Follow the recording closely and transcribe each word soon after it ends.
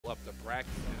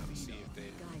bracket now to see if they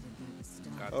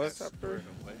got that's that top squared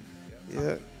three.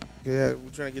 away. Yeah. We're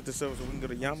trying to get this over so we can go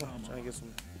to Yama. Trying to get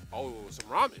some. Oh, some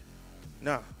ramen.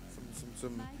 Nah,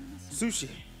 some sushi.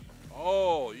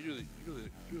 Oh, you do the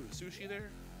sushi there?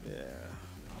 Yeah.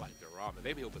 I like their ramen.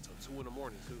 They be open till 2 in the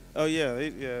morning too. Oh yeah,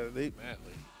 they.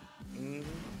 Madly.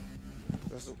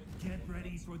 Get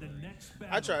ready for the next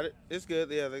battle. I tried it. It's good.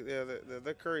 Yeah,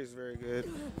 the curry is very good.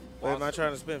 But am I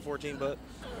trying to spend $14?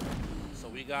 So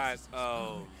we got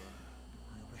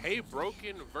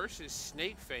HeyBroken versus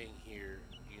SnakeFang here.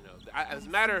 You know, as a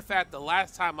matter of fact, the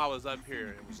last time I was up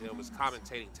here, it was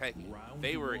commentating Tekken.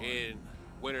 They were in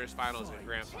winners finals and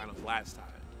grand finals last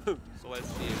time. So let's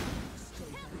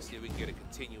see if we can get a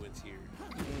continuance here.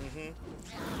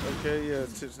 Okay, yeah,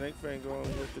 SnakeFang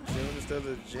going with the June instead of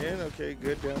the Jin. Okay,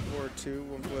 good down 4-2,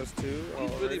 1+2.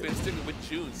 He's really been sticking with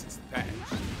June since the patch.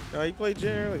 No, he played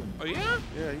Jin earlier. Oh yeah?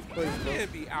 Yeah, he plays both.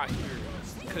 Can't be out here.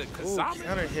 Ooh,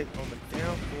 counter hit on the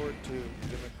down 4-2. Give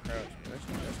him a crouch.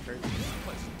 That's crazy.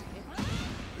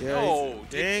 Yeah, oh,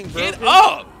 dang, get broken.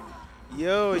 up!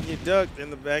 Yo, and you ducked in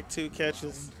the back 2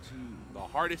 catches. The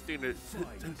hardest thing to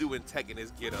do in Tekken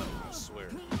is get up, I swear.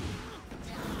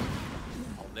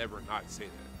 I'll never not say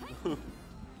that.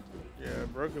 Yeah,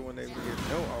 Broken when they would get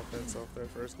no offense off that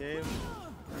first game.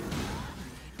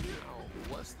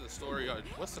 What's the story on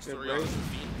Zafina?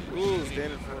 Ooh,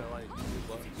 standing for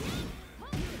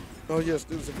Oh yes,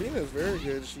 dude, Zafina is very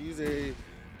good. She's a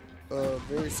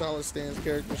very solid stance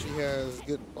character. She has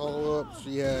good follow-up.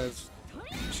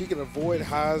 She can avoid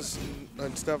highs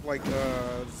and stuff like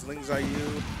Sling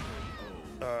Zayu,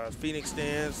 Phoenix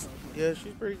stance. Yeah,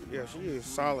 she's pretty. Yeah, she is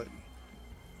solid.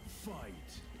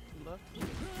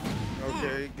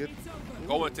 Okay, good.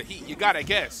 Going to heat, you gotta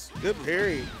guess. Good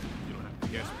parry. You don't have to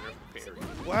guess whenever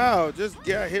parry. Wow, just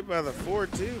got hit by the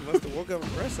 4-2. Must have woke up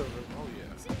aggressive. Oh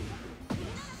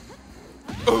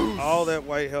yeah. All that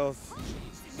white health.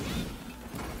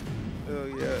 Oh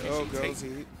yeah. Oh, goes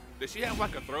heat. Does she have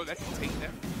like a throw that can take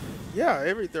that? Yeah,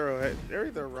 every throw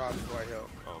rocks white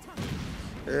health. Oh.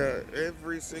 Yeah,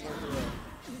 every single throw.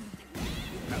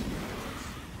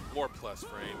 More plus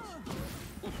frames.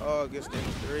 Oh, gets down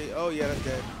 3. Oh yeah, that's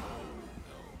dead.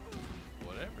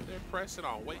 Whatever they're pressing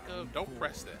on wake up, don't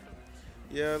press that.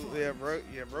 Yeah,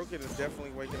 Broken is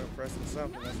definitely waking up pressing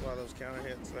something. That's why those counter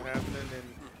hits are happening. And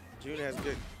June has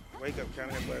good wake up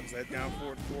counter hit buttons. That down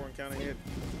 4-4 and counter hit,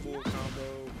 full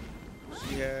combo.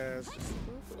 She has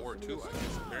 4-2, I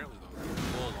guess, apparently though.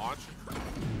 Full launch.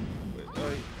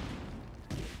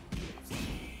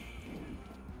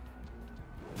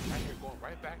 Right here, going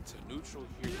right back to neutral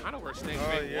here. Kind of where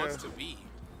SnakeFang wants to be.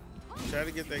 Try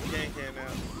to get that can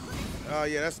out. Oh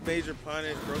yeah, that's major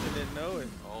punish. Broken didn't know it.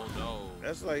 Oh no.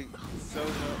 That's like so.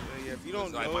 Yeah, if you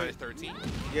don't know like it, -13.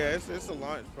 Yeah, it's a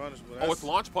launch punishable. Oh, it's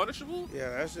launch punishable? Yeah,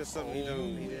 that's just something he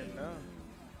didn't know.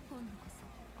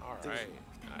 All right,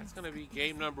 that's gonna be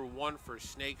game number 1 for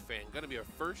SnakeFang. Gonna be a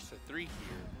 1st to 3 here.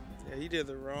 Yeah, he did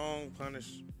the wrong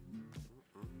punish.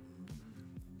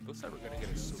 Looks like we're gonna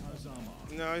get a super.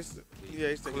 No, he's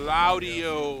taking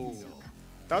Claudio.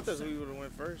 Thought that's who we would have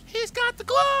went first. He's got the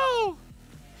glow.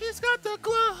 He's got the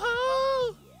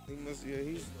glow. He must. Yeah,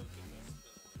 he's.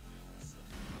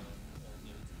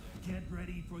 Get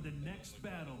ready for the next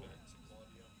battle.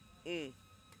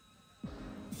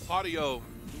 Claudio,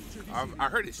 I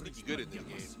heard he's sneaky good in this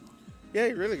game. Yeah,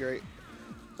 he's really great.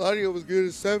 Claudio was good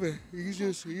at 7. He's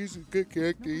a good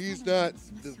character. He's not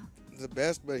the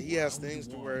best, but he has things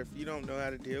to where if you don't know how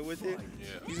to deal with it,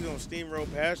 he's gonna steamroll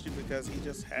past you because he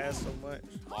just has so much.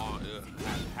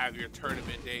 Have your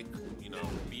tournament day,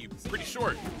 be pretty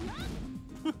short.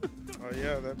 Oh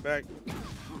yeah, that back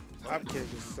hop kick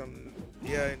is something.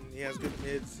 Yeah, and he has good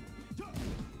mids.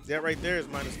 That right there is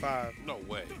 -5. No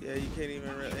way. Yeah, you can't even.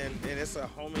 And it's a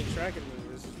homing tracking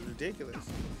move. It's ridiculous.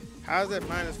 How's that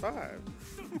 -5?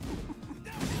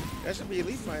 That should be at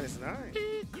least -9.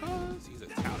 Because he's a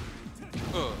talent.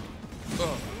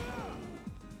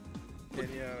 And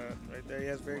yeah, right there, he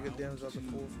has very good damage off the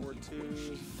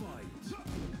 4-4-2.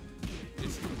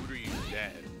 This is Bree's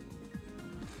dad.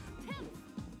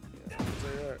 Yeah, I'll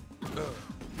say that.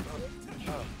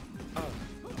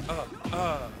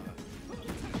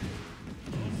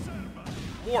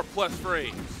 More plus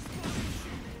frames.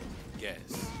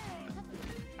 Yes.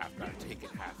 After I've taken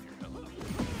half your health.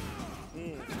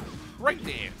 Break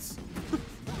dance.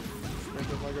 Make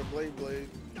him like a blade.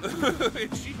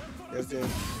 That's it.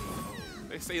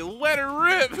 They say let it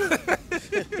rip.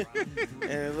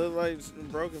 And it looked like it's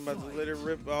Broken, about to let it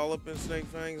rip all up in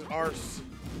SnakeFang's arse.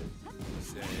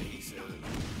 He said,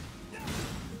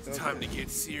 it's time to get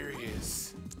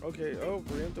serious. Okay, oh,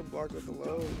 preemptive block with the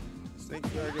low.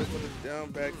 SnakeFang goes for the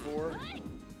down back 4.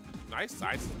 Nice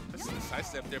side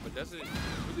step there, but doesn't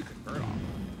really convert off.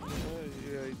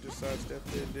 Yeah, he just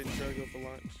sidestepped it and didn't try to go for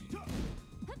launch.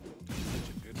 Such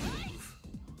a good move.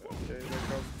 Okay, that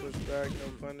calls push back, no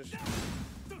punish.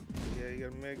 Yeah, you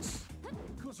got a mix.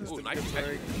 Ooh, nice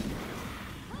break.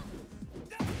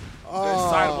 Good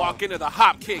sidewalk into the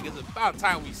hop kick. It's about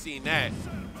time we seen that.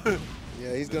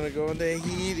 Yeah, he's gonna go in there.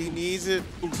 He needs it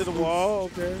to the wall.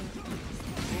 Okay.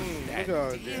 That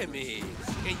look at damage.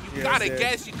 And you gotta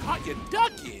guess you caught your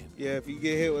ducking. Yeah, if you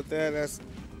get hit with that, that's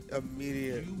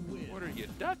immediate. What are you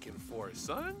ducking for,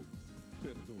 son?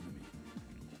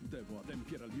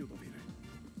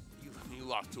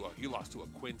 You lost to a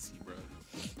Quincy, bro.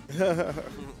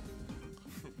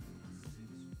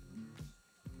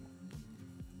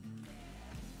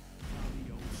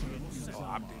 Oh,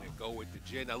 I'm gonna go with the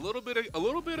Jin. A little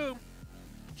bit of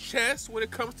chess when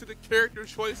it comes to the character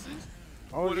choices.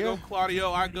 Oh, I'm gonna go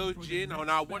Claudio. I go Jin. Oh,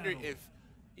 now I wonder if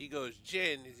he goes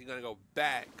Jin. Is he gonna go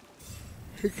back?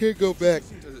 He can't go back.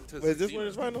 To Wait, is this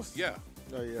winners finals? Yeah.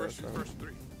 Oh yeah. First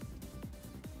 3.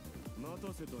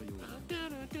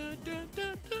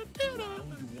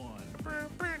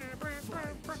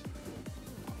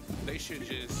 They should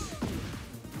just.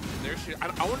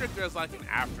 I wonder if there's like an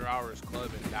after hours club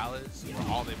in Dallas where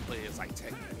all they play is like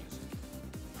Tekken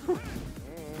music.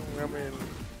 I mean,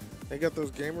 they got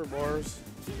those gamer bars.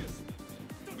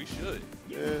 We should.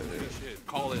 Yeah, we should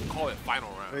call it final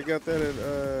round. They got that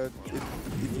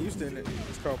in Houston.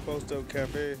 It's called Posto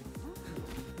Cafe.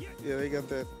 Yeah, they got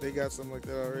that. They got something like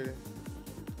that already.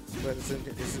 But it's in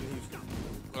Houston.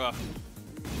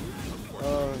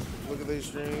 Look at these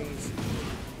streams.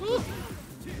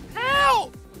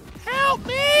 Help! Help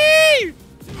me!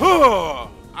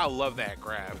 I love that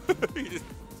grab.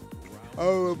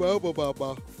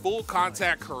 Full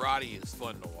contact karate is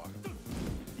fun to watch.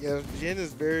 Yeah, Jin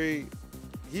is very.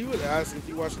 He would ask if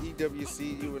you watch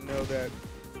EWC, you would know that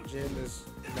Jin is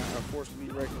not a force to be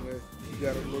reckoned with. You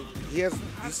gotta look. He's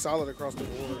solid across the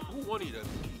board. Who won he does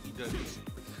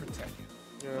protect him.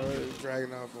 Yeah,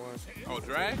 dragging off one. Oh,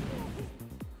 drag?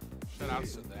 Shout out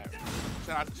to that.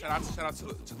 Shout out to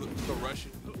the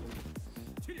Russian.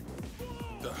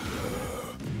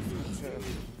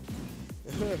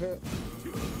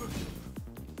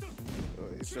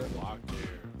 He's blocked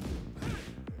there.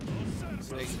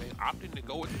 SnakeFang opting to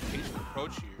go with the patient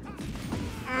approach here.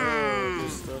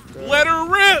 Let her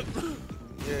rip!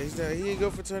 Yeah, he didn't go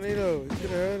for tornado. He could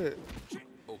have had it.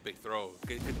 Oh, big throw.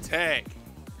 Good tag.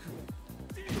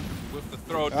 With the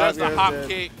throw, does the hop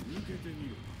kick.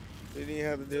 They didn't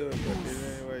have to do it, but did it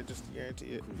anyway, just to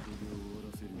guarantee it.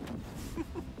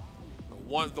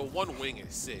 The one wing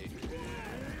is sick.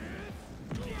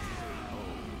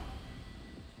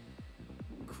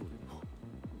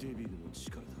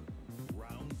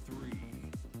 Round 3.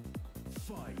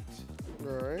 Fight.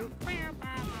 All right.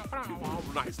 Oh,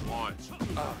 nice launch.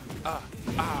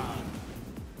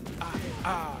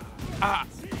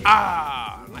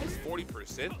 Nice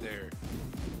 40% there.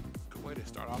 Good way to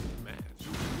start off the match.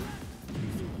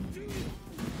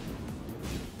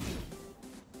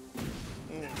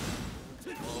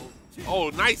 Oh,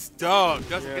 nice dunk.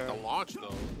 Doesn't get the launch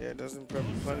though. Yeah, it doesn't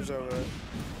punish over that.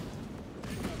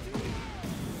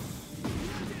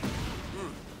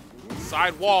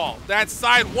 Side wall. That's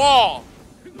side wall.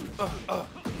 And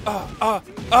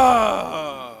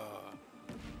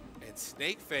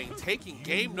SnakeFang taking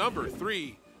game number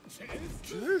 3.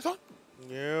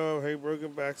 Yeah,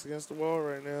 HeyBroken backs against the wall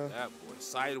right now. That boy,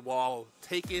 side wall,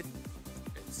 take it,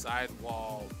 and side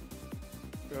wall.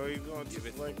 Oh, you going to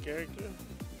select character?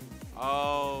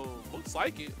 Looks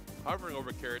like it. Hovering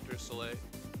over character select.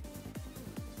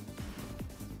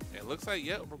 It looks like,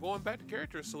 yeah, we're going back to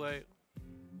character select.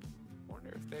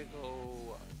 Wonder if they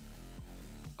go.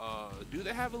 Do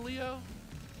they have a Leo?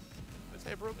 Does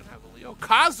HeyBroken have a Leo?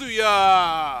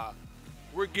 Kazuya!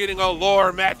 We're getting a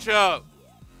lore matchup.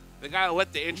 They gotta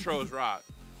let the intros rock.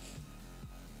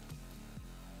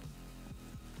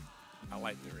 I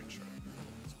like their intro.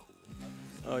 It's cool.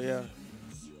 Oh, yeah.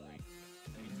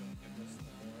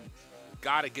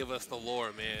 Gotta give us the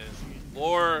lore, man.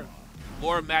 Lore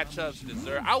matchups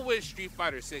deserve. I wish Street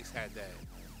Fighter 6 had that.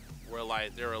 Where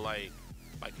like they were like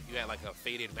if you had like a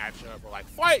faded matchup or like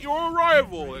fight your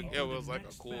rival. It was like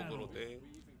a cool little thing.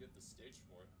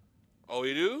 Oh,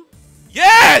 you do?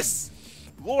 Yes!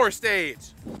 Lore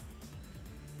stage.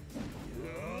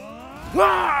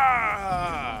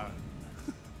 Ah!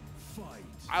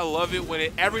 I love it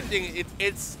when everything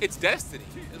it's destiny.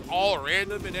 It's all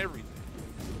random and everything.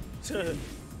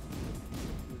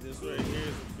 This right here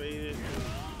is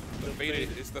faded.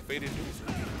 It's the faded news.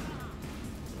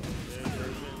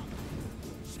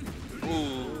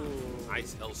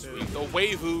 Nice L sweep. The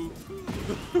Wavoo.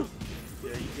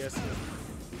 Yeah, you guessed it.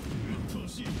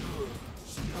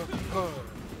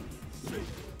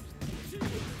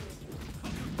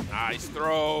 Nice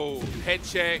throw. Head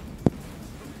check.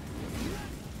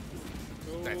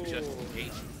 That's just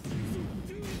engagement.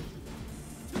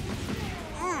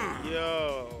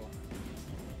 Yo.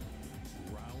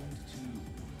 Round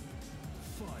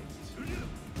 2. Fight.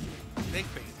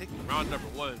 SnakeFang taking round number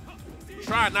 1.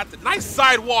 Trying not to. Nice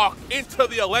sidewalk into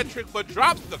the electric, but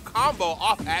drops the combo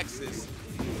off axis.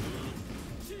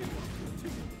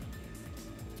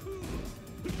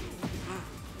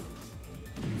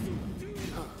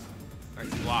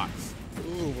 Nice blocks.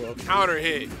 Ooh, well, Counter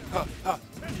hit.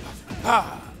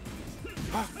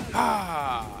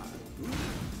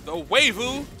 The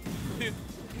Wavoo.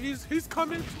 He's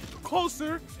coming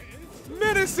closer,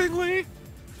 menacingly.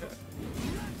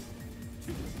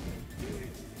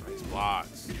 Nice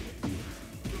blocks.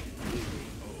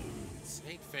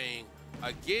 SnakeFang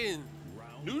again.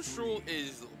 Neutral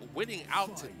is winning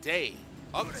out today.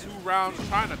 Up 2 rounds,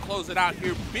 trying to close it out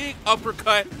here. Big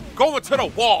uppercut, going to the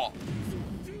wall.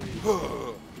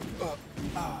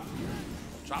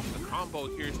 Drops the combo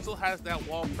here. Still has that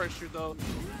wall pressure though.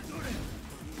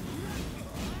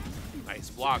 Nice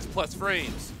blocks plus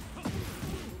frames.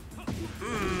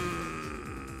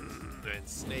 And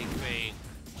SnakeFang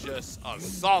just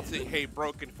assaulting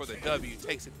HeyBroken for the W.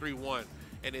 Takes it 3-1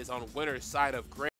 and is on winner's side of great.